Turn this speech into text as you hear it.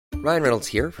Ryan Reynolds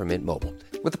here from Mint Mobile.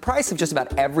 With the price of just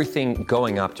about everything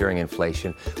going up during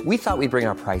inflation, we thought we'd bring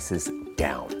our prices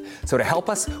down. So to help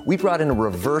us, we brought in a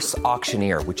reverse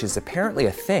auctioneer, which is apparently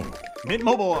a thing. Mint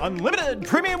Mobile Unlimited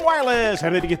Premium Wireless.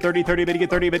 How to get 30, 30, bit to get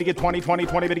 30, bit to get 20, 20,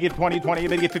 20, bit to get 20, 20,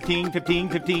 bit to get 15, 15,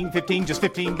 15, 15, just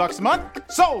 $15 a month?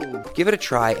 Sold! Give it a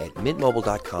try at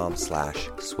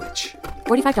mintmobile.com/switch.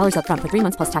 $45 up front for 3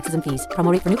 months plus taxes and fees.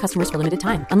 Promo rate for new customers for limited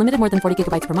time. Unlimited more than 40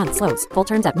 gigabytes per month. Slows full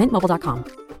terms at mintmobile.com.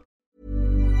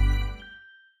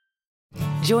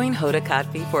 Join Hoda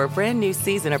Kotb for a brand new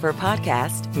season of her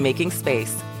podcast, Making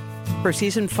Space. For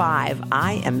Season 5,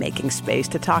 I am making space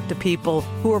to talk to people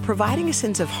who are providing a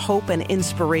sense of hope and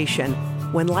inspiration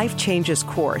when life changes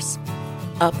course.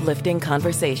 Uplifting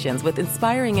conversations with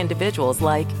inspiring individuals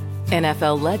like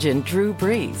NFL legend Drew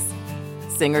Brees,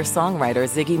 singer-songwriter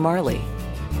Ziggy Marley,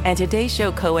 and Today's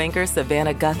Show co-anchor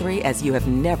Savannah Guthrie as you have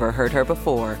never heard her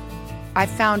before. I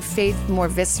found faith more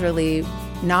viscerally,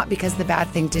 not because the bad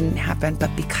thing didn't happen,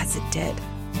 but because it did.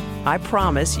 I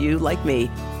promise you, like me,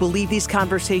 will leave these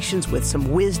conversations with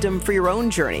some wisdom for your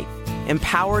own journey,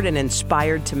 empowered and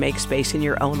inspired to make space in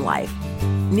your own life.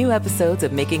 New episodes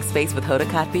of Making Space with Hoda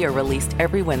Kotb are released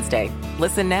every Wednesday.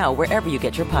 Listen now wherever you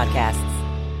get your podcasts.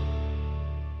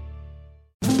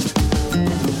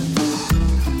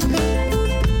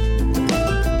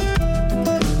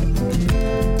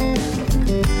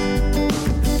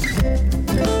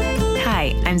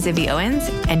 I'm Zibby Owens,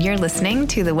 and you're listening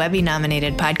to the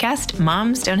Webby-nominated podcast,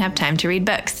 Moms Don't Have Time to Read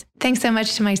Books. Thanks so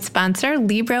much to my sponsor,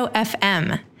 Libro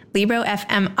FM. Libro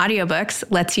FM Audiobooks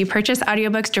lets you purchase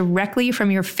audiobooks directly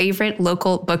from your favorite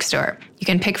local bookstore. You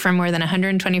can pick from more than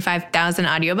 125,000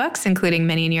 audiobooks, including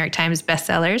many New York Times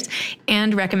bestsellers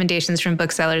and recommendations from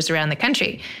booksellers around the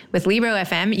country. With Libro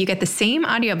FM, you get the same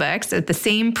audiobooks at the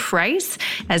same price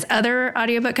as other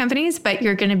audiobook companies, but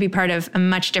you're going to be part of a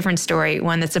much different story,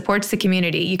 one that supports the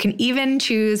community. You can even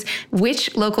choose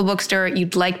which local bookstore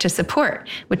you'd like to support,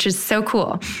 which is so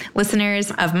cool. Listeners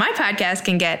of my podcast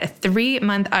can get a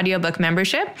 3-month audiobook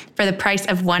membership for the price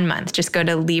of 1 month. Just go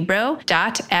to libro.fm,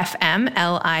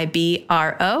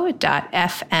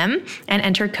 libro.fm, and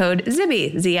enter code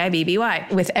ZIBBY, Z-I-B-B-Y.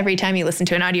 With every time you listen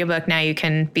to an audiobook, now you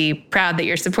can be proud that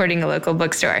you're supporting a local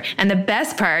bookstore. And the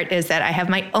best part is that I have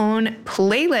my own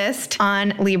playlist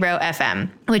on Libro FM,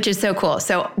 which is so cool.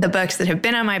 So the books that have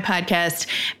been on my podcast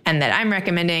and that I'm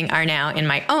recommending are now in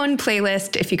my own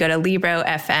playlist. If you go to Libro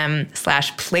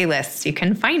FM/playlists, you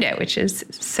can find it, which is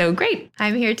so great.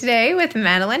 I'm here today with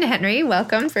Madeline Henry.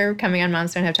 Welcome for coming on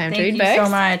Moms Don't Have Time to Read Books. Thank you so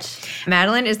much.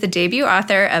 Madeline is the debut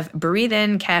author of Breathe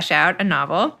In, Cash Out, a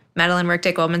novel. Madeline worked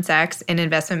at Goldman Sachs in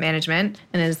investment management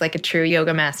and is like a true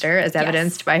yoga master, as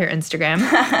evidenced by her Instagram.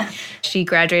 She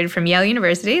graduated from Yale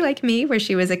University, like me, where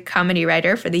she was a comedy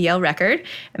writer for the Yale Record,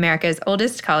 America's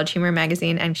oldest college humor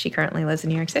magazine, and she currently lives in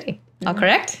New York City. All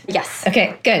correct? Yes.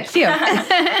 Okay, good. Phew.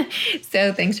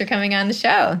 So thanks for coming on the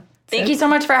show. Thank you so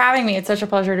much for having me. It's such a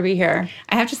pleasure to be here.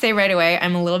 I have to say right away,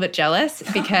 I'm a little bit jealous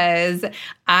because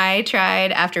I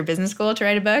tried after business school to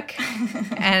write a book,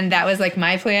 and that was like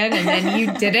my plan, and then you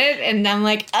did it, and I'm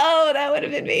like, oh, that would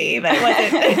have been me, but it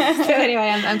wasn't. So anyway,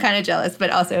 I'm kind of jealous, but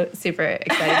also super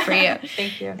excited for you.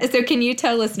 Thank you. So can you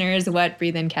tell listeners what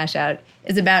Breathe In, Cash Out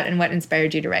is about and what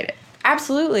inspired you to write it?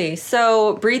 Absolutely.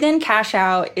 So Breathe In, Cash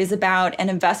Out is about an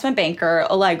investment banker,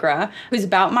 Allegra, who's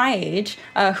about my age,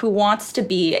 who wants to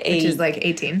be Which is like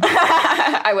 18.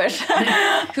 I wish.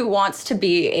 Who wants to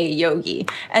be a yogi.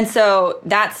 And so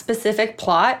that specific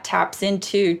plot taps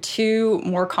into 2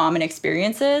 more common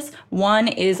experiences. One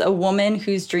is a woman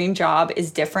whose dream job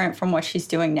is different from what she's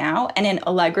doing now. And in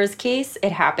Allegra's case,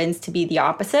 it happens to be the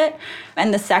opposite.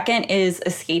 And the second is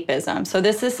escapism. So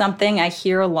this is something I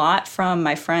hear a lot from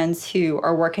my friends who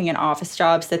are working in office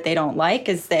jobs that they don't like,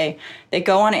 is they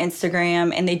go on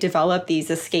Instagram and they develop these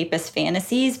escapist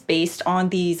fantasies based on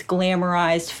these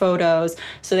glamorized photos.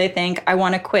 So they think, I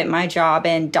want to quit my job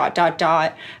and ...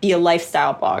 be a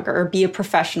lifestyle blogger, or be a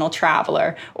professional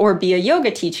traveler, or be a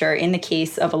yoga teacher in the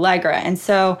case of Allegra. And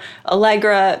so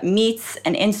Allegra meets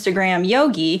an Instagram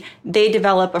yogi, they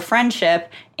develop a friendship,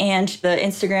 and the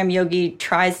Instagram yogi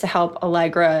tries to help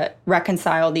Allegra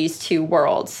reconcile these 2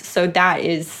 worlds. So that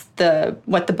is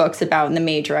what the book's about and the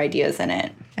major ideas in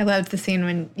it. I loved the scene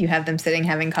when you have them sitting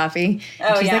having coffee.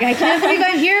 Oh, she's like, I can't believe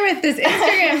I'm here with this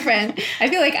Instagram friend. I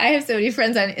feel like I have so many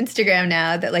friends on Instagram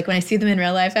now that like when I see them in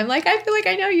real life, I'm like, I feel like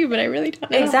I know you, but I really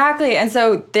don't know. Exactly. And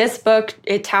so this book,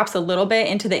 it taps a little bit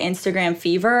into the Instagram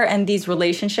fever and these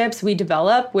relationships we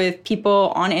develop with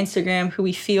people on Instagram who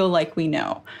we feel like we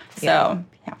know. So,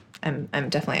 yeah. I'm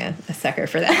definitely a sucker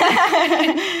for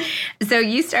that. So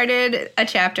you started a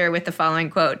chapter with the following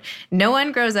quote: "No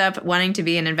one grows up wanting to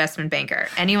be an investment banker.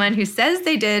 Anyone who says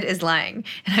they did is lying."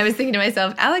 And I was thinking to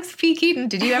myself, Alex P. Keaton,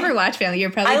 did you ever watch Family?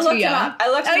 You're probably too young. I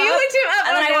looked him up. You looked him up.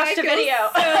 And then I watched a video.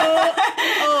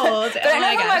 So old. But I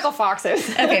know who Michael Fox is.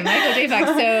 Okay, Michael J. Fox.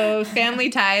 So Family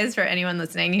Ties, for anyone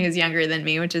listening who's younger than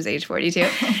me, which is age 42,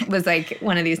 was like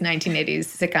one of these 1980s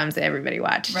sitcoms that everybody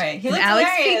watched. Right. He and looked Alex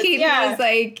hilarious. P. Keaton was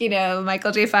like, you know,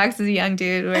 Michael J. Fox is a young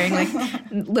dude wearing like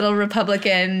little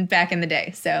Republican back in the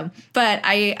day. So, but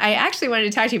I actually wanted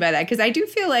to talk to you about that because I do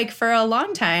feel like for a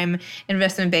long time,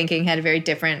 investment banking had a very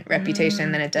different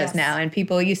reputation than it does now. And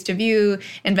people used to view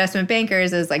investment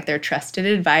bankers as like their trusted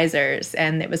advisors,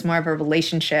 and it was more of a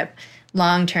relationship,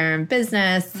 long-term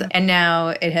business. And now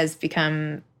it has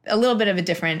become a little bit of a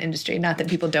different industry. Not that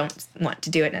people don't want to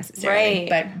do it necessarily,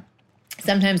 but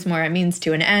sometimes more a means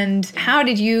to an end. How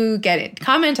did you get it?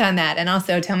 Comment on that, and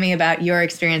also tell me about your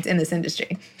experience in this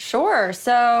industry. Sure.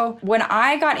 So when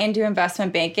I got into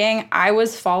investment banking, I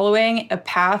was following a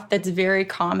path that's very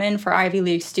common for Ivy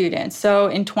League students. So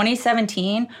in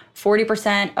 2017,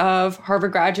 40% of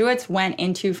Harvard graduates went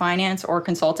into finance or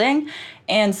consulting.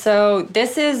 And so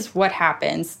this is what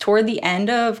happens. Toward the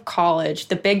end of college,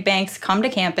 the big banks come to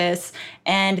campus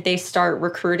and they start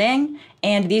recruiting.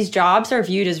 And these jobs are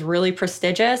viewed as really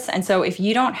prestigious. And so if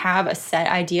you don't have a set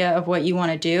idea of what you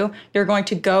want to do, you're going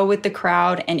to go with the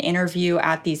crowd and interview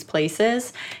at these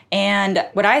places. And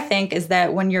what I think is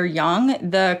that when you're young,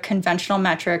 the conventional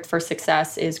metric for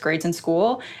success is grades in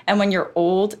school. And when you're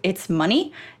old, it's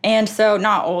money. And so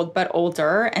not old, but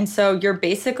older. And so you're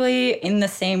basically in the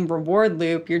same reward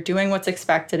loop. You're doing what's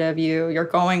expected of you. You're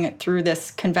going through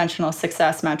this conventional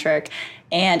success metric.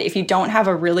 And if you don't have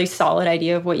a really solid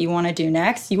idea of what you want to do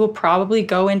next, you will probably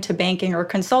go into banking or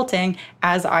consulting,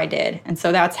 as I did. And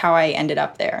so that's how I ended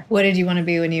up there. What did you want to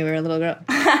be when you were a little girl?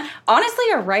 Honestly,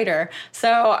 a writer.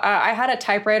 So I had a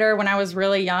typewriter when I was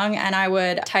really young, and I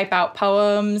would type out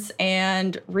poems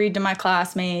and read to my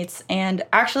classmates. And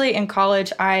actually in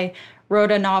college, I wrote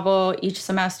a novel each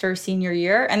semester senior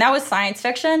year, and that was science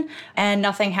fiction, and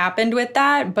nothing happened with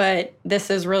that, but this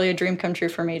is really a dream come true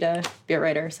for me to be a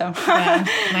writer. So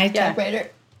my typewriter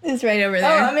is right over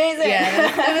there. Oh, amazing.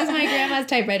 Yeah, that was my grandma's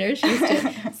typewriter. She used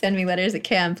to send me letters at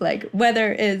camp like,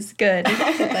 weather is good,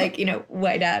 like, you know,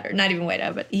 white out, or not even white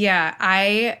out, but yeah,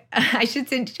 I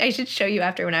should show you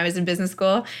after. When I was in business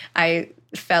school, I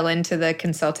fell into the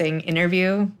consulting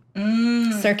interview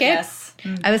circuit. Yes.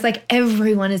 I was like,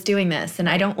 everyone is doing this, and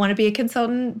I don't want to be a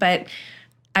consultant, but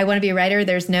I want to be a writer.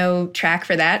 There's no track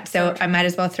for that, so I might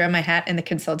as well throw my hat in the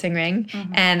consulting ring.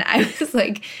 And I was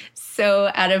like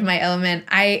so out of my element.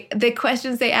 The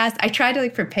questions they asked, I tried to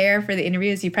like prepare for the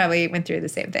interviews. You probably went through the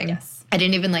same thing. Yes. I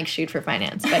didn't even like shoot for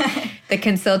finance, but the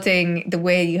consulting, the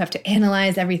way you have to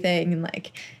analyze everything, and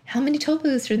like how many toll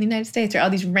booths are in the United States, or all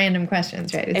these random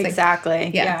questions, right? It's exactly.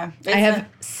 Like, yeah. I have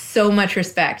so much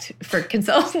respect for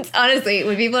consultants. Honestly,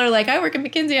 when people are like, I work at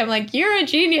McKinsey, I'm like, you're a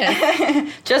genius.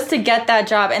 Just to get that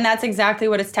job. And that's exactly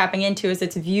what it's tapping into, is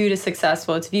it's viewed as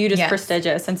successful. It's viewed as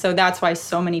prestigious. And so that's why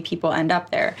so many people end up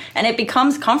there. And it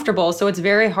becomes comfortable. So it's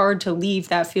very hard to leave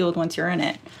that field once you're in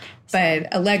it.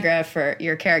 But Allegra, for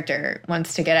your character,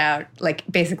 wants to get out, like,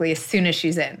 basically as soon as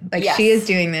she's in. Like, Yes. she is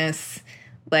doing this,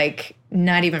 like,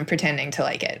 not even pretending to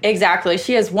like it. Exactly.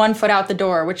 She has one foot out the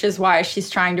door, which is why she's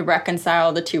trying to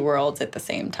reconcile the two worlds at the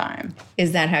same time.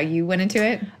 Is that how you went into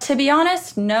it? To be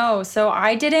honest, no. So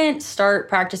I didn't start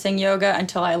practicing yoga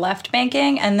until I left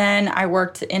banking, and then I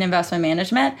worked in investment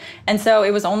management. And so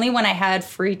it was only when I had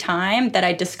free time that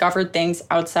I discovered things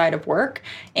outside of work.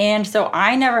 And so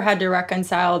I never had to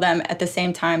reconcile them at the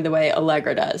same time the way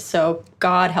Allegra does. So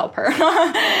God help her.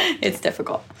 It's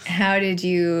difficult. How did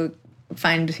you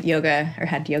find yoga, or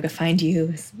had yoga find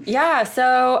you? Yeah,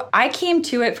 so I came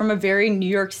to it from a very New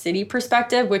York City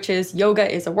perspective, which is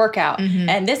yoga is a workout,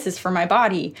 and this is for my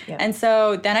body. Yeah. And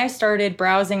so then I started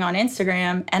browsing on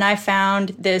Instagram, and I found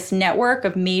this network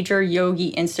of major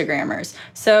yogi Instagrammers.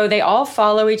 So they all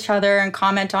follow each other and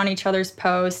comment on each other's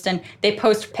posts, and they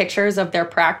post pictures of their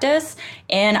practice.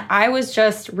 And I was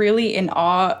just really in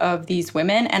awe of these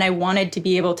women, and I wanted to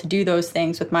be able to do those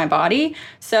things with my body.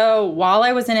 So while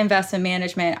I was in investment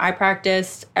management, I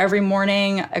practiced every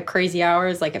morning at crazy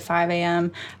hours, like at 5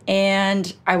 a.m.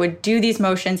 And I would do these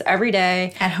motions every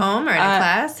day. At home or in a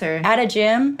class? Or at a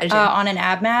gym, on an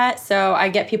ab mat. So I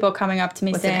get people coming up to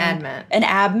me saying... What's an ab mat? An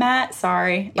ab mat,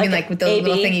 sorry. You mean like with the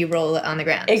little thing you roll on the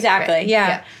ground? Exactly, right.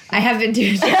 Yeah. I have been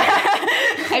doing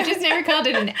I've just never called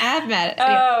it an ab mat.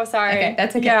 Oh, sorry. Okay,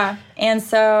 that's okay. Yeah. And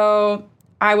so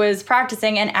I was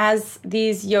practicing, and as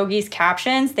these yogis'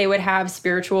 captions, they would have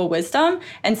spiritual wisdom.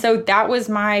 And so that was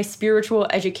my spiritual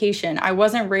education. I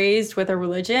wasn't raised with a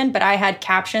religion, but I had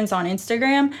captions on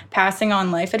Instagram passing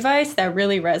on life advice that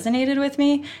really resonated with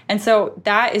me. And so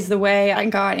that is the way I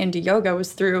got into yoga,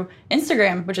 was through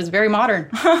Instagram, which is very modern.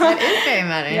 That is very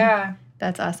modern. Yeah.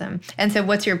 That's awesome. And so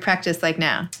what's your practice like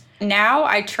now? Now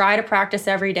I try to practice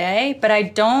every day, but I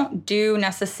don't do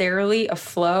necessarily a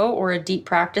flow or a deep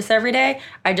practice every day.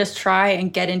 I just try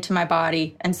and get into my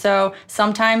body. And so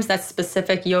sometimes that's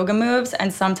specific yoga moves,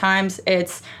 and sometimes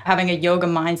it's having a yoga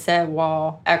mindset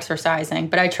while exercising.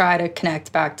 But I try to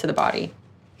connect back to the body.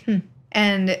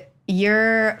 And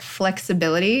your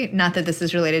flexibility, not that this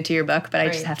is related to your book, but I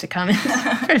just have to comment.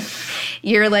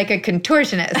 You're like a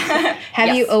contortionist.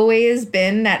 Have you always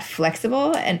been that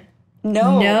flexible? And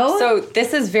No? So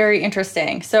this is very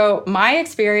interesting. So my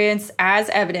experience as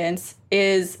evidence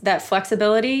is that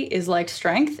flexibility is like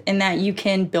strength, in that you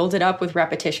can build it up with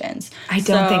repetitions. I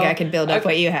don't think I could build up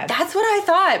what you have. That's what I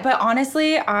thought. But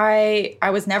honestly, I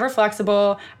was never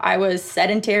flexible. I was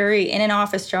sedentary in an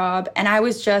office job. And I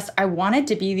wanted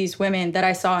to be these women that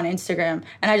I saw on Instagram.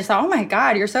 And I just thought, oh my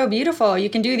God, you're so beautiful. You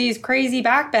can do these crazy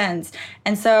back bends.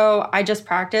 And so I just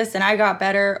practiced, and I got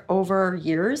better over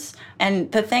years. And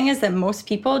the thing is that most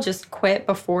people just quit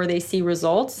before they see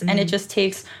results. And it just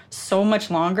takes so much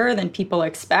longer than people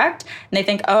expect. And they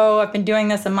think, oh, I've been doing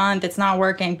this a month, it's not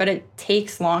working, but it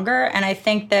takes longer. And I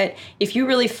think that if you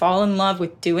really fall in love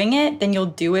with doing it, then you'll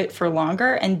do it for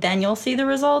longer, and then you'll see the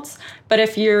results. But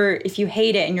if you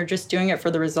hate it and you're just doing it for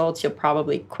the results, you'll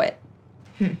probably quit.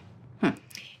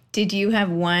 Did you have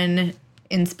one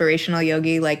inspirational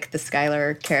yogi like the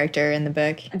Skylar character in the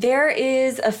book? There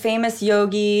is a famous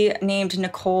yogi named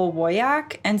Nicole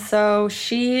Woyak, and so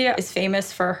she is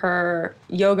famous for her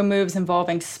yoga moves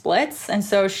involving splits. And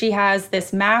so she has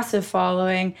this massive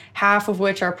following, half of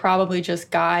which are probably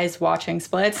just guys watching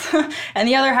splits, and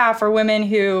the other half are women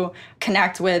who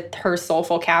connect with her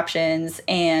soulful captions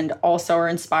and also are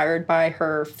inspired by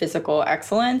her physical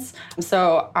excellence.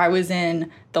 So I was in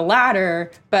the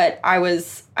latter, but I'm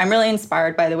really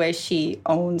inspired by the way she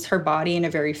owns her body in a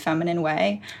very feminine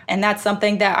way. And that's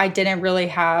something that I didn't really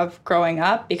have growing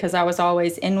up, because I was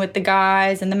always in with the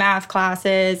guys in the math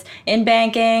classes, in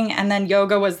banking, and then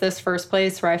yoga was this first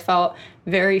place where I felt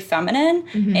very feminine,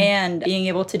 and being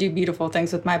able to do beautiful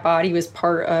things with my body was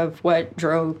part of what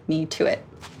drove me to it.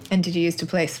 And did you used to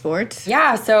play sports?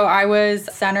 Yeah, so I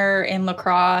was center in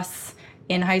lacrosse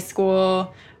in high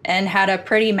school and had a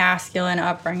pretty masculine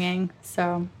upbringing.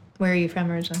 So, where are you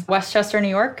from originally? Westchester, New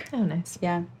York. Oh, nice.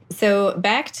 Yeah. So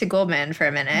back to Goldman for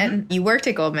a minute. You worked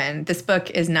at Goldman. This book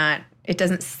is not, it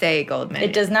doesn't say Goldman.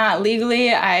 It does not.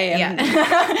 Legally, I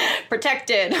am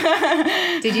protected.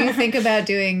 Did you think about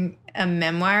doing a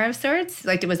memoir of sorts?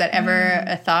 Like, was that ever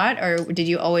a thought, or did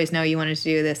you always know you wanted to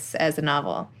do this as a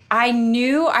novel? I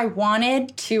knew I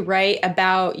wanted to write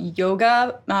about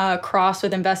yoga crossed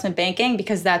with investment banking,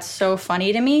 because that's so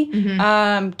funny to me,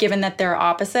 given that they're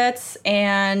opposites.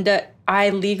 And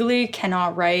I legally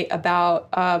cannot write about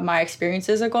my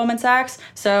experiences at Goldman Sachs.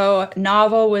 So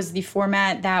novel was the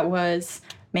format that was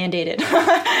mandated.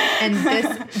 And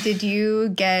this, did you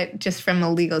get, just from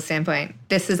a legal standpoint,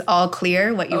 this is all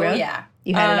clear what you wrote? Oh, yeah.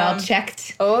 You had it all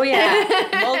checked? Oh, yeah.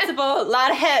 Multiple,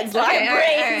 lot of heads, lot of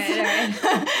brains.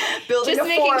 All right. Building just a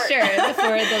making fort. sure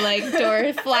before the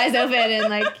door flies open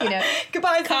and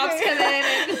Goodbye, cops come in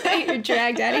and you're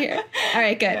dragged out of here. All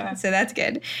right, good. Yeah. So that's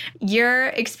good. Your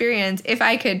experience, if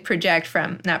I could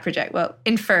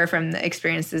infer from the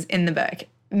experiences in the book,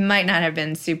 might not have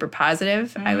been super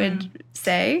positive, I would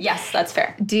say. Yes, that's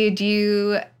fair. Did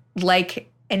you like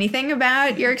anything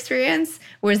about your experience?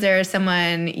 Was there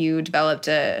someone you developed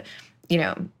a,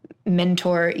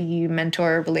 mentor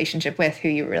relationship with who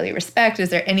you really respect? Is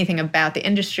there anything about the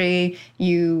industry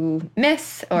you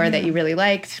miss or that you really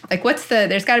liked? Like,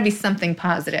 there's got to be something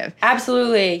positive.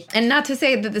 Absolutely. And not to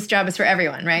say that this job is for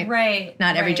everyone, right? Right.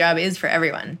 Not every job is for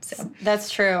everyone. So that's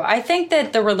true. I think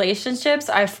that the relationships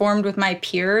I formed with my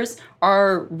peers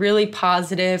are really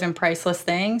positive and priceless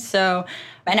things. So,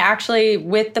 and actually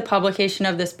with the publication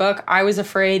of this book, I was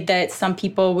afraid that some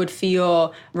people would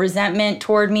feel resentment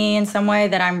toward me in some way,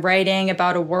 that I'm writing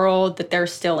about a world that they're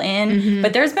still in.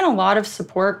 But there's been a lot of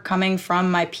support coming from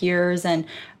my peers, and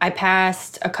I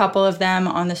passed a couple of them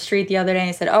on the street the other day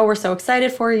and said, oh, we're so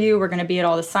excited for you. We're going to be at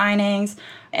all the signings.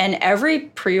 And every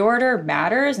pre-order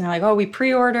matters. And they're like, oh, we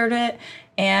pre-ordered it.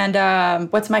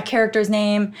 And what's my character's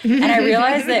name? And I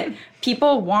realized that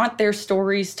people want their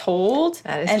stories told.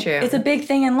 That is and true. It's a big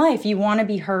thing in life. You want to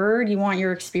be heard. You want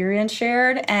your experience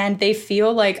shared. And they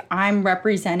feel like I'm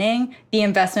representing the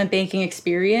investment banking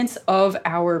experience of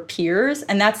our peers.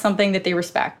 And that's something that they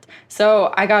respect.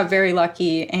 So I got very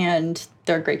lucky, and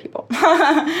they're great people.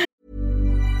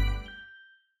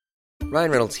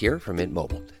 Ryan Reynolds here from Mint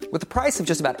Mobile. With the price of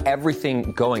just about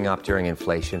everything going up during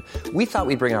inflation, we thought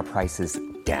we'd bring our prices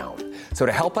down. So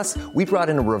to help us, we brought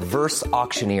in a reverse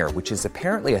auctioneer, which is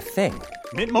apparently a thing.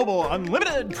 Mint Mobile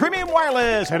Unlimited Premium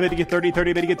Wireless. How to get 30,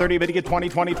 30, bit to get 30, bit to get 20,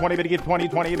 20, 20, bit to get 20,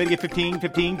 20, bit to get 15,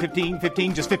 15, 15,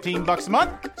 15, just $15 a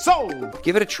month? Sold!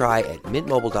 Give it a try at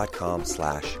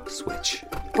mintmobile.com/switch.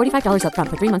 $45 up front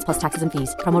for 3 months plus taxes and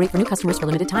fees. Promo rate for new customers for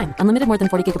limited time. Unlimited more than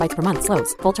 40 gigabytes per month.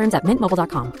 Slows full terms at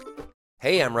mintmobile.com.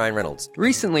 Hey, I'm Ryan Reynolds.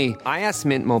 Recently, I asked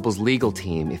Mint Mobile's legal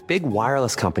team if big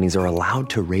wireless companies are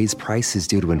allowed to raise prices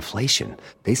due to inflation.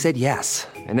 They said yes.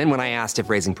 And then when I asked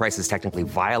if raising prices technically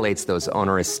violates those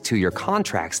onerous 2-year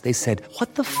contracts, they said,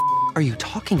 "What the f*** are you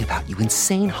talking about, you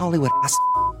insane Hollywood ass?"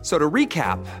 So to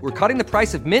recap, we're cutting the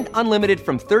price of Mint Unlimited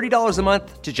from $30 a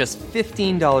month to just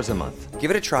 $15 a month. Give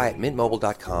it a try at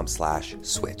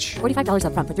mintmobile.com/switch. $45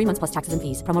 up front for 3 months plus taxes and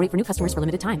fees. Promo rate for new customers for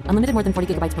limited time. Unlimited more than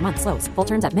 40 gigabytes per month. Slows full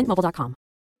terms at mintmobile.com.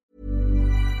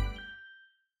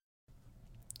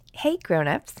 Hey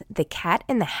grown-ups, the Cat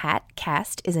in the Hat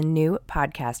cast is a new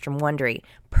podcast from Wondery,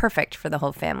 perfect for the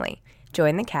whole family.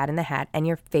 Join the Cat in the Hat and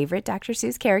your favorite Dr.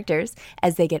 Seuss characters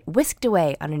as they get whisked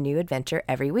away on a new adventure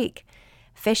every week.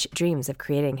 Fish dreams of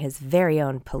creating his very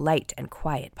own polite and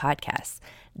quiet podcasts.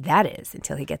 That is,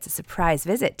 until he gets a surprise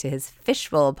visit to his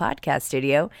Fishbowl podcast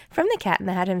studio from the Cat in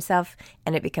the Hat himself,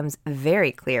 and it becomes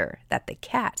very clear that the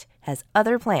cat has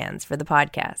other plans for the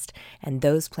podcast, and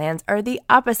those plans are the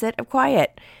opposite of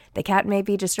quiet. The cat may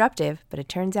be disruptive, but it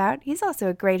turns out he's also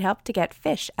a great help to get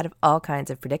Fish out of all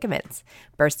kinds of predicaments.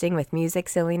 Bursting with music,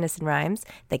 silliness, and rhymes,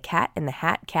 the Cat in the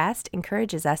Hat cast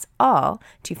encourages us all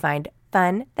to find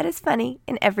fun that is funny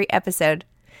in every episode.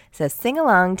 So sing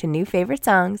along to new favorite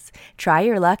songs, try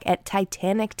your luck at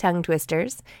Titanic tongue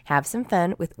twisters, have some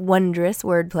fun with wondrous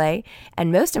wordplay, and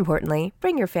most importantly,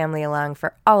 bring your family along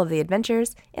for all of the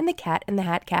adventures in the Cat in the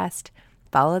Hat cast.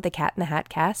 Follow the Cat in the Hat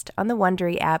cast on the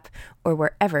Wondery app or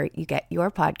wherever you get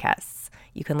your podcasts.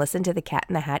 You can listen to the Cat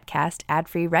in the Hat cast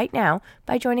ad-free right now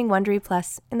by joining Wondery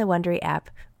Plus in the Wondery app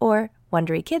or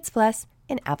Wondery Kids Plus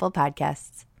in Apple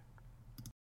Podcasts.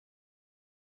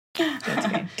 That's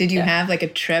great. Did you have like a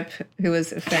Trip who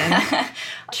was a fan?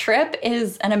 Trip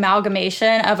is an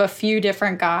amalgamation of a few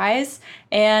different guys,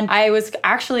 and I was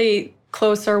actually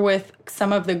closer with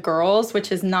some of the girls,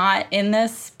 which is not in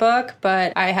this book,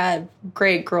 but I had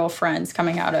great girlfriends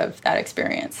coming out of that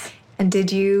experience. And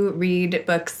did you read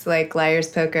books like Liar's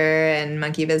Poker and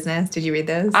Monkey Business? Did you read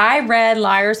those? I read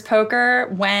Liar's Poker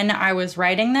when I was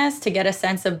writing this to get a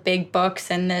sense of big books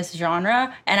in this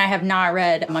genre, and I have not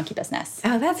read Monkey Business.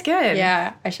 Oh, that's good.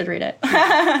 Yeah, I should read it.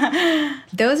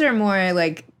 Those are more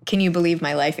like, can you believe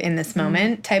my life in this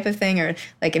moment type of thing, or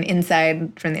like an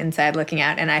inside, from the inside looking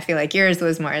out. And I feel like yours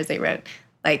was more, as they wrote,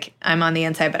 like, I'm on the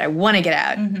inside, but I want to get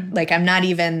out. Mm-hmm. Like, I'm not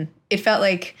even, it felt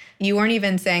like you weren't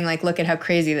even saying, like, look at how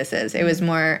crazy this is. It was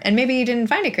more, and maybe you didn't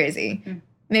find it crazy. Mm.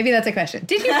 Maybe that's a question.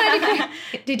 Did you find it crazy?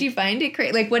 Did you find it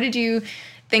crazy? Like, what did you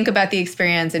think about the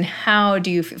experience, and how do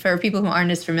you, for people who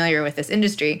aren't as familiar with this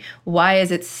industry, why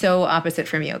is it so opposite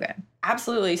from yoga?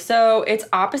 Absolutely. So it's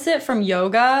opposite from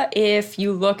yoga if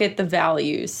you look at the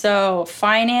values. So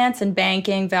finance and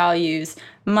banking values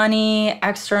money,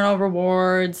 external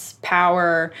rewards,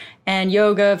 power, and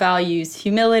yoga values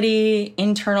humility,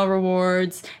 internal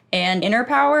rewards, and inner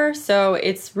power. So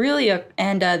it's really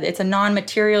it's a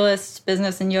non-materialist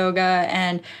business in yoga,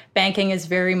 and banking is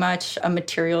very much a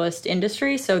materialist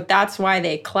industry. So that's why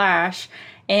they clash.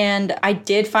 And I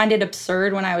did find it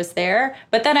absurd when I was there,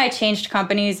 but then I changed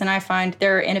companies, and I find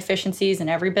there are inefficiencies in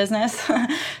every business.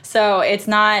 So it's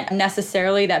not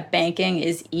necessarily that banking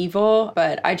is evil,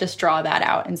 but I just draw that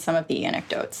out in some of the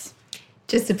anecdotes.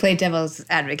 Just to play devil's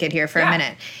advocate here for a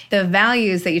minute, the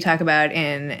values that you talk about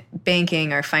in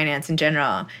banking or finance in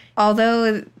general,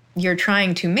 although you're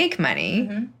trying to make money,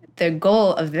 mm-hmm. the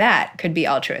goal of that could be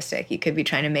altruistic. You could be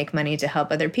trying to make money to help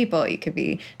other people. You could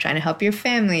be trying to help your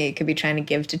family. You could be trying to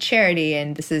give to charity,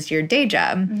 and this is your day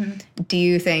job. Mm-hmm. Do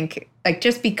you think, like,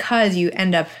 just because you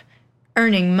end up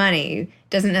earning money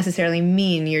doesn't necessarily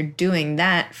mean you're doing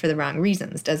that for the wrong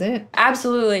reasons, does it?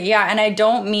 Absolutely, yeah. And I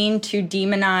don't mean to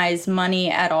demonize money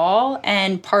at all.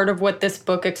 And part of what this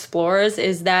book explores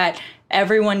is that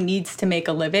everyone needs to make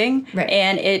a living. Right.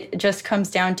 And it just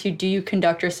comes down to, do you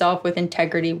conduct yourself with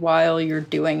integrity while you're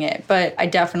doing it? But I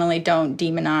definitely don't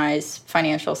demonize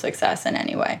financial success in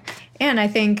any way. And I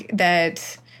think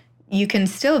that you can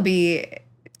still be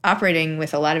operating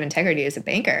with a lot of integrity as a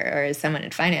banker or as someone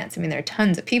in finance. I mean, there are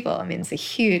tons of people. I mean, it's a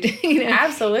huge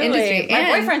Absolutely. industry. My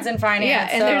and, boyfriend's in finance. Yeah,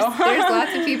 and so. there's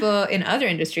lots of people in other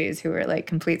industries who are like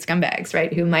complete scumbags,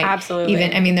 right? Who might Absolutely.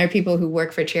 even, I mean, there are people who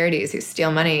work for charities who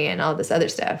steal money and all this other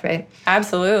stuff, right?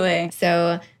 Absolutely.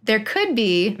 So there could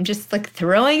be, I'm just like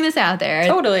throwing this out there.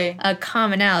 Totally. A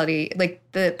commonality. Like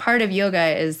the part of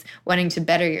yoga is wanting to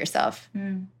better yourself.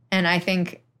 And I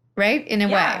think, right? In a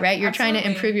way, right? You're trying to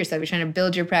improve yourself. You're trying to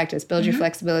build your practice, build your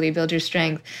flexibility, build your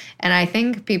strength. And I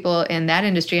think people in that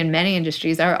industry and many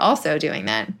industries are also doing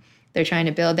that. They're trying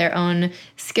to build their own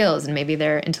skills, and maybe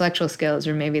their intellectual skills,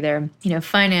 or maybe their,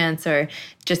 finance, or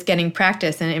just getting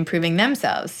practice and improving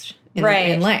themselves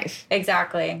in life.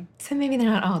 Exactly. So maybe they're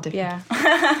not all different.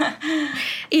 Yeah.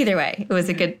 Either way, it was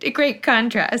a great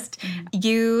contrast.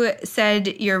 You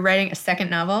said you're writing a second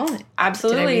novel.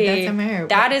 Absolutely. Did I read that somewhere?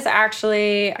 That is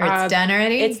actually... Or it's done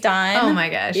already? It's done. Oh my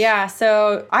gosh. Yeah,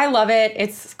 so I love it.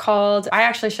 It's called... I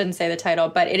actually shouldn't say the title,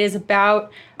 but it is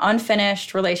about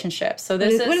unfinished relationships. So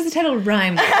this what does the title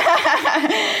rhyme with?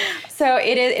 So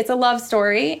it's a love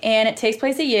story, and it takes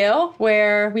place at Yale,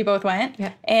 where we both went.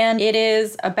 Yeah. And it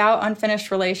is about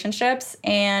unfinished relationships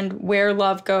and where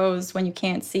love goes when you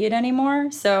can't see it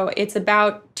anymore. So it's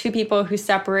about two people who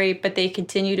separate, but they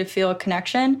continue to feel a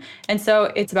connection. And so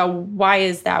it's about, why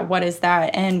is that? What is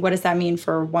that? And what does that mean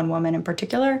for one woman in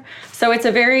particular? So it's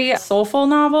a very soulful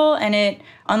novel, and it,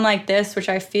 unlike this, which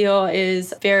I feel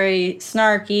is very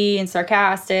snarky and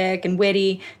sarcastic and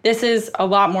witty, this is a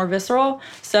lot more visceral.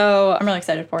 So I'm really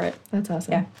excited for it. That's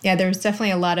awesome. Yeah, there was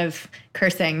definitely a lot of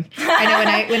cursing. I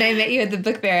know when I met you at the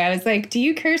book fair, I was like, do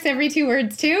you curse every 2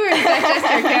 words too? Or is that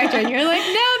just your character? And you're like,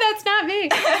 no, that's not me.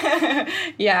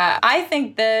 Yeah, I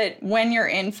think that when you're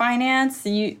in finance,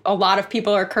 a lot of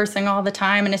people are cursing all the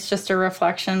time, and it's just a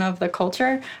reflection of the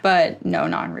culture. But no,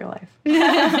 not in real life.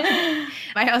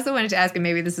 I also wanted to ask, and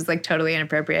maybe this is like totally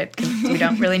inappropriate because we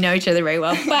don't really know each other very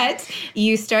well, but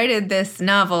you started this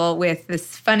novel with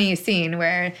this funny scene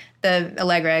where the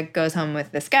Allegra goes home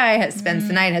with this guy, spends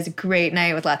the night, has a great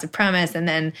night with lots of promise, and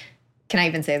then, can I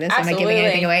even say this? Absolutely. I'm not giving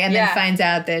anything away. And then finds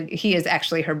out that he is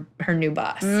actually her new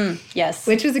boss. Yes.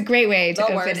 Which was a great way to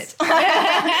open it.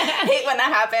 I hate when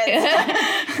that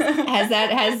happens.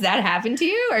 Has that happened to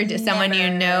you? Or just someone you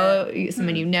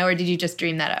know, or did you just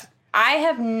dream that up? I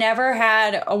have never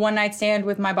had a one-night stand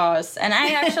with my boss, and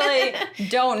I actually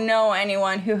don't know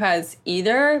anyone who has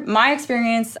either. My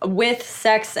experience with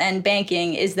sex and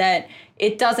banking is that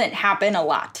it doesn't happen a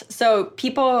lot. So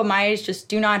people my age just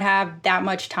do not have that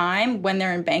much time when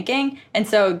they're in banking, and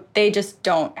so they just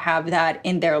don't have that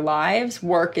in their lives.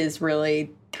 Work is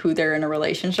really who they're in a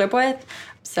relationship with.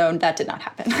 So that did not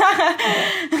happen.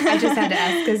 I just had to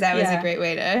ask because that was a great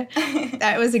way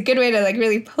that was a good way to like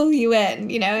really pull you in,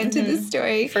 into the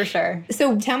story. For sure.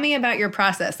 So tell me about your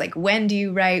process. Like, when do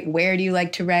you write? Where do you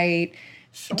like to write?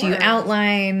 Sure. Do you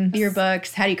outline your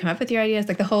books? How do you come up with your ideas?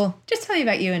 Like just tell me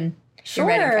about you and your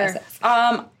writing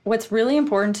process. What's really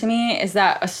important to me is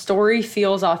that a story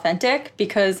feels authentic,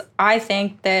 because I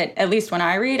think that, at least when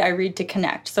I read to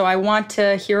connect. So I want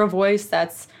to hear a voice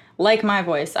that's like my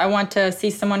voice. I want to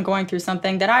see someone going through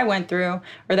something that I went through,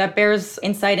 or that bears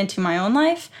insight into my own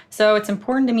life. So it's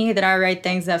important to me that I write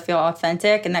things that feel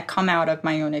authentic and that come out of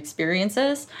my own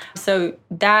experiences. So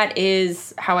that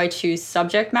is how I choose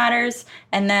subject matters.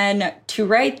 And then to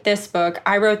write this book,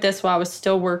 I wrote this while I was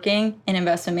still working in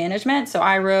investment management. So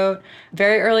I wrote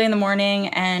very early in the morning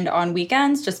and on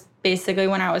weekends, just basically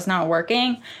when I was not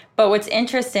working. But what's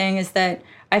interesting is that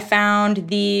I found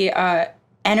the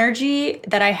energy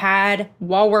that I had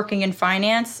while working in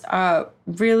finance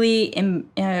really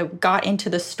got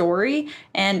into the story.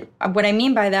 And what I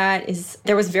mean by that is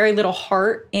there was very little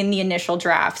heart in the initial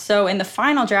draft. So in the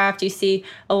final draft, you see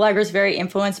Allegra's very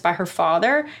influenced by her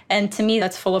father. And to me,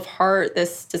 that's full of heart,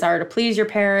 this desire to please your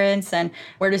parents. And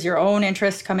where does your own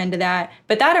interest come into that?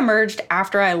 But that emerged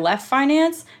after I left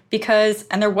finance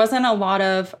and there wasn't a lot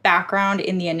of background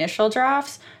in the initial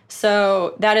drafts.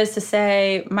 So that is to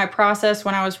say, my process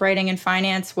when I was writing in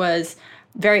finance was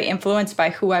very influenced by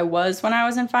who I was when I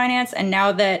was in finance. And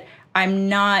now that I'm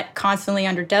not constantly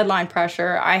under deadline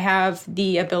pressure. I have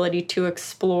the ability to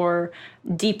explore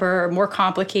deeper, more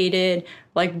complicated,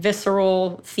 like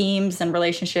visceral themes and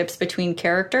relationships between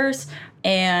characters.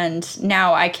 And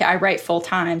now I write full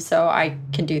time, so I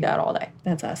can do that all day.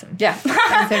 That's awesome. Yeah.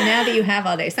 And so now that you have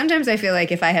all day, sometimes I feel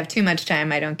like if I have too much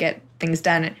time, I don't get things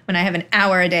done. When I have an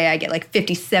hour a day, I get like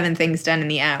 57 things done in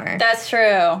the hour. That's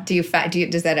true. Does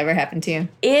that ever happen to you?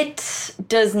 It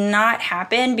does not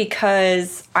happen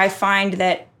because I find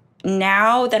that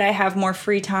now that I have more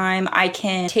free time, I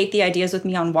can take the ideas with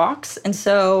me on walks. And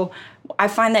so I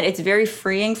find that it's very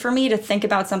freeing for me to think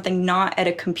about something not at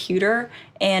a computer,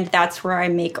 and that's where I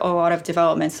make a lot of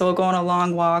development. So I'll go on a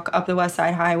long walk up the West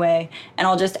Side Highway, and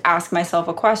I'll just ask myself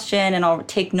a question, and I'll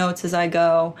take notes as I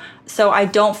go. So I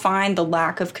don't find the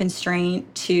lack of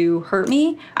constraint to hurt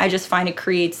me. I just find it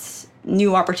creates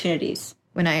new opportunities.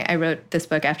 When I wrote this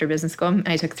book after business school, and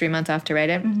I took 3 months off to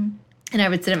write it, and I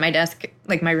would sit at my desk,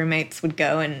 like my roommates would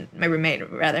go, and my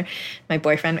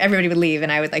boyfriend, everybody would leave,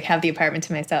 and I would like have the apartment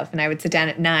to myself, and I would sit down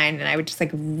at 9, and I would just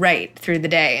like write through the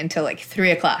day until like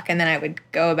 3 o'clock, and then I would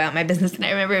go about my business. And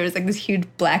I remember it was like this huge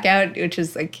blackout, which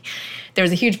was like, there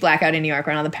was a huge blackout in New York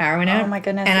when all the power went out. Oh my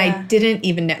goodness. And yeah. I didn't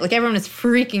even know, like everyone was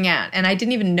freaking out, and I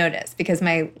didn't even notice because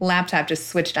my laptop just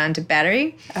switched on to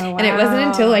battery. Oh, wow. And it wasn't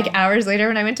until like hours later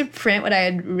when I went to print what I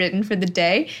had written for the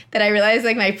day that I realized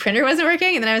like my printer wasn't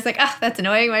working, and then I was like, that's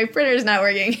annoying, my printer's not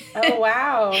working. Oh,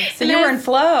 wow. So you were in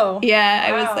flow.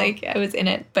 Yeah, Wow. I was in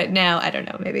it. But now, I don't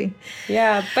know, maybe.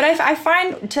 Yeah, but I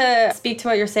find, to speak to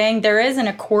what you're saying, there is an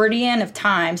accordion of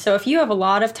time. So if you have a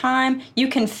lot of time, you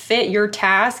can fit your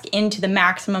task into the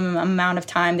maximum amount of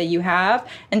time that you have.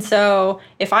 And so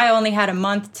if I only had a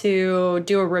month to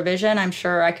do a revision, I'm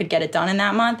sure I could get it done in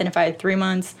that month. And if I had 3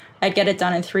 months, I'd get it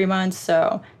done in 3 months.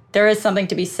 So there is something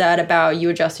to be said about you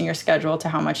adjusting your schedule to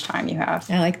how much time you have.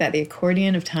 I like that, the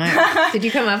accordion of time. Did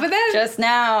you come up with that? Just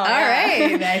now. All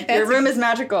right. Your room is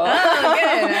magical. Oh,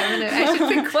 good. I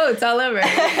should put quotes all over.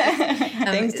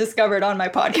 Things discovered on my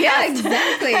podcast. Yeah,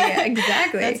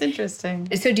 exactly. That's interesting.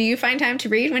 So do you find time to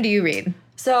read? When do you read?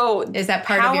 So is that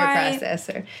part of your process?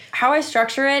 Or? How I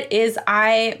structure it is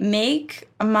I make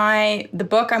the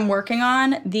book I'm working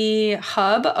on the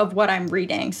hub of what I'm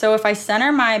reading. So if I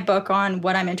center my book on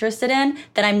what I'm interested in,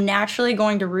 then I'm naturally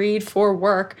going to read for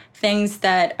work things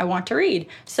that I want to read.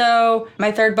 So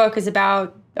my third book is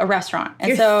about a restaurant. And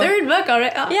your third book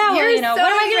already? Oh, yeah, well, so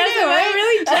what am I going to do? Right? I'm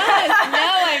really jealous.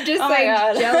 Now I'm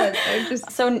just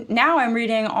jealous. So now I'm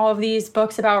reading all of these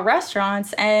books about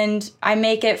restaurants, and I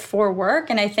make it for work.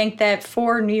 And I think that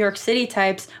for New York City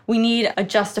types, we need a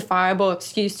justifiable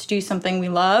excuse to do something we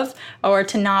love or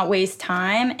to not waste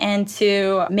time. And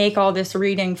to make all this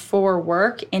reading for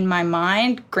work in my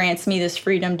mind grants me this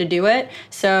freedom to do it.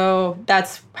 So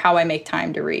that's how I make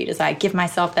time to read, is I give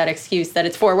myself that excuse that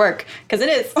it's for work, because it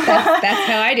is. That's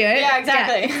how I do it. Yeah,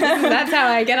 exactly. Yeah. That's how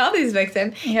I get all these books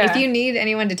in. Yeah. If you need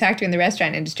anyone to talk to in the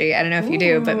restaurant industry, I don't know if you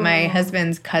do, but my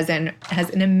husband's cousin has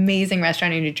an amazing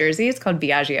restaurant in New Jersey. It's called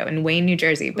Viaggio in Wayne, New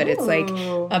Jersey, but it's like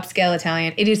upscale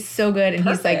Italian. It is so good, and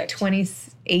he's like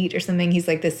 28 or something. He's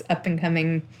like this up and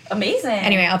coming. Amazing.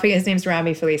 Anyway, his name's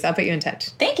Robbie Felice. I'll put you in touch.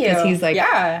 Thank you. Because he's like,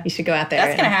 you should go out there.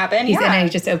 That's going to happen. And he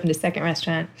just opened a second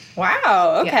restaurant.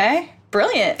 Wow. Okay. Yeah.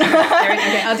 Brilliant.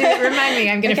 Okay, I'll do it. Remind me.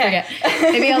 I'm going to forget.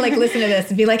 Maybe I'll like listen to this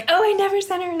and be like, oh, I never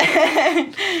sent her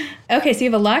that. Okay, so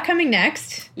you have a lot coming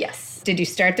next. Yes. Did you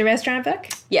start the restaurant book?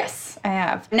 Yes, I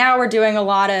have. Now we're doing a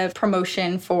lot of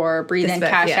promotion for Breathe In,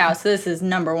 Cash Out. So this is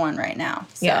number 1 right now.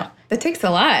 So. Yeah. That takes a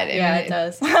lot. It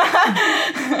does.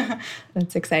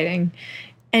 That's exciting.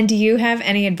 And do you have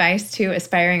any advice to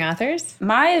aspiring authors?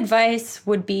 My advice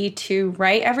would be to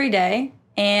write every day,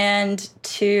 and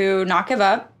to not give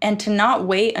up, and to not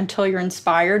wait until you're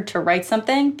inspired to write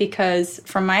something, because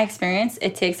from my experience,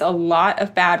 it takes a lot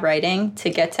of bad writing to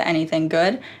get to anything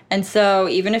good. And so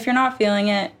even if you're not feeling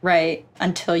it, write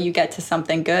until you get to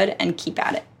something good and keep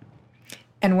at it.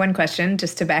 And one question,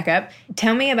 just to back up,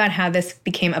 tell me about how this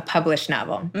became a published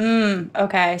novel.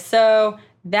 Okay, so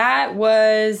that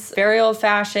was very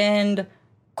old-fashioned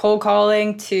cold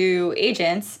calling to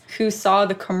agents who saw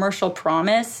the commercial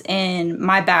promise in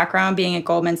my background being at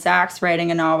Goldman Sachs,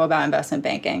 writing a novel about investment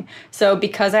banking. So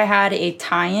because I had a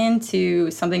tie-in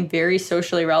to something very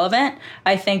socially relevant,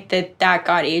 I think that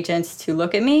got agents to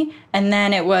look at me. And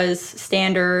then it was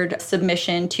standard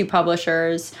submission to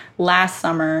publishers last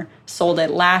summer, sold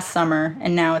it last summer,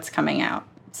 and now it's coming out.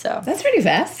 So that's pretty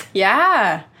fast.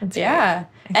 Yeah. Great.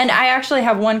 And I actually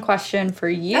have one question for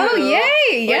you. Oh,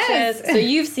 yay! Yes. So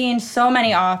you've seen so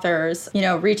many authors,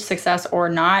 reach success or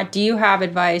not. Do you have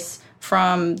advice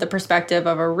from the perspective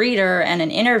of a reader and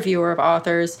an interviewer of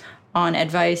authors on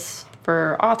advice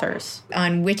for authors.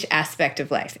 On which aspect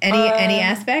of life? Any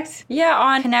aspect? Yeah,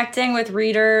 on connecting with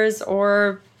readers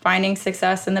or finding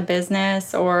success in the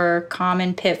business or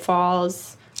common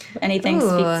pitfalls. Anything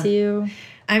speak to you?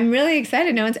 I'm really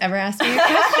excited. No one's ever asked me a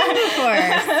question before.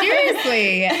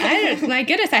 Seriously. My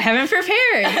goodness, I haven't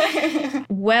prepared.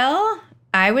 Well,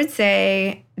 I would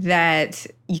say that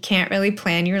you can't really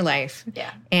plan your life.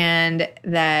 Yeah. And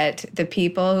that the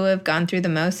people who have gone through the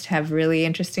most have really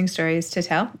interesting stories to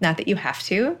tell. Not that you have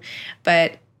to,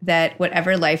 but that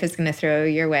whatever life is going to throw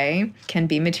your way can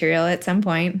be material at some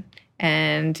point.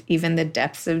 And even the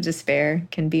depths of despair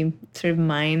can be sort of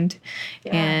mined.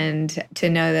 Yeah. And to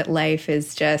know that life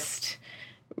is just,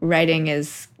 writing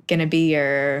is going to be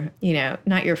your,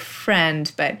 not your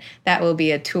friend, but that will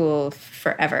be a tool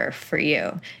forever for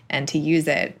you. And to use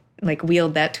it,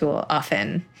 wield that tool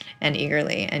often and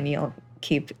eagerly, and you'll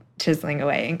keep chiseling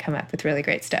away and come up with really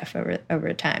great stuff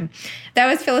over time. That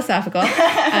was philosophical.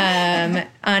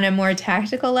 On a more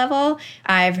tactical level,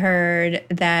 I've heard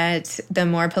that the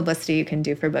more publicity you can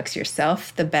do for books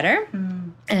yourself, the better,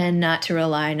 and not to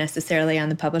rely necessarily on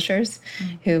the publishers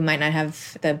who might not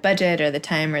have the budget or the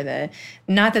time or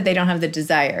not that they don't have the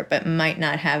desire, but might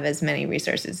not have as many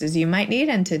resources as you might need,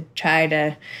 and to try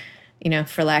to,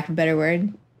 for lack of a better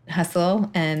word, hustle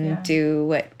and do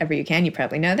whatever you can. You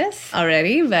probably know this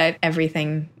already, but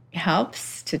everything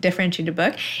helps to differentiate a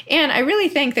book. And I really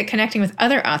think that connecting with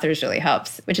other authors really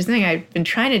helps, which is something I've been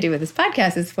trying to do with this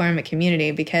podcast, is form a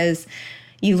community, because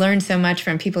you learn so much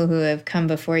from people who have come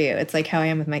before you. It's like how I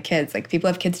am with my kids. People who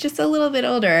have kids just a little bit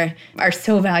older are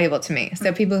so valuable to me.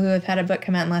 So people who have had a book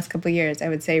come out in the last couple of years, I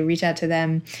would say reach out to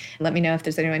them. Let me know if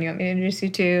there's anyone you want me to introduce you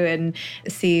to, and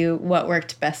see what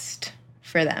worked best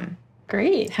for them.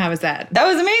 Great. How was that? That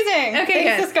was amazing. Okay,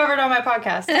 Things good. discovered on my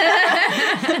podcast.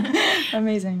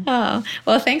 Amazing. Oh,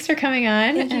 well, thanks for coming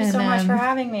on. Thank you so much for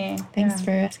having me. Thanks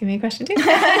for asking me a question, too.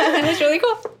 That was really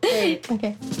cool. Great.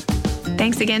 Okay.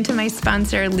 Thanks again to my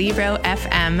sponsor, Libro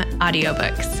FM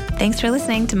Audiobooks. Thanks for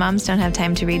listening to Moms Don't Have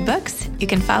Time to Read Books. You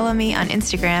can follow me on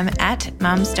Instagram at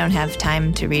Moms Don't Have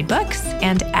Time to Read Books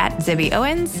and at Zibby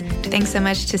Owens. Thanks so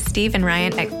much to Steve and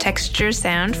Ryan at Texture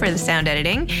Sound for the sound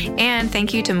editing. And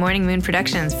thank you to Morning Moon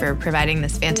Productions for providing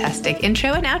this fantastic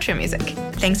intro and outro music.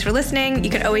 Thanks for listening.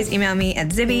 You can always email me at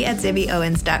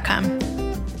zibby@zibbyowens.com.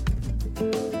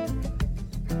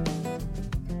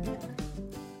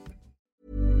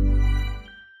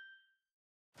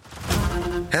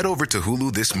 Head over to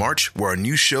Hulu this March, where our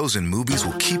new shows and movies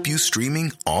will keep you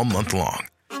streaming all month long.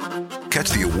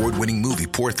 Catch the award-winning movie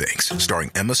Poor Things,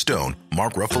 starring Emma Stone,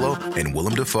 Mark Ruffalo, and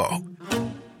Willem Dafoe.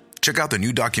 Check out the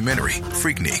new documentary,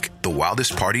 Freaknik, The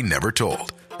Wildest Party Never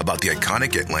Told, about the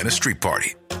iconic Atlanta Street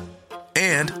Party.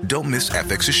 And don't miss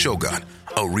FX's Shogun,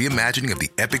 a reimagining of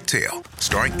the epic tale,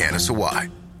 starring Anna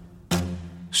Sawai.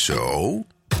 So,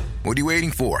 what are you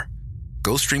waiting for?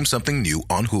 Go stream something new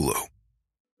on Hulu.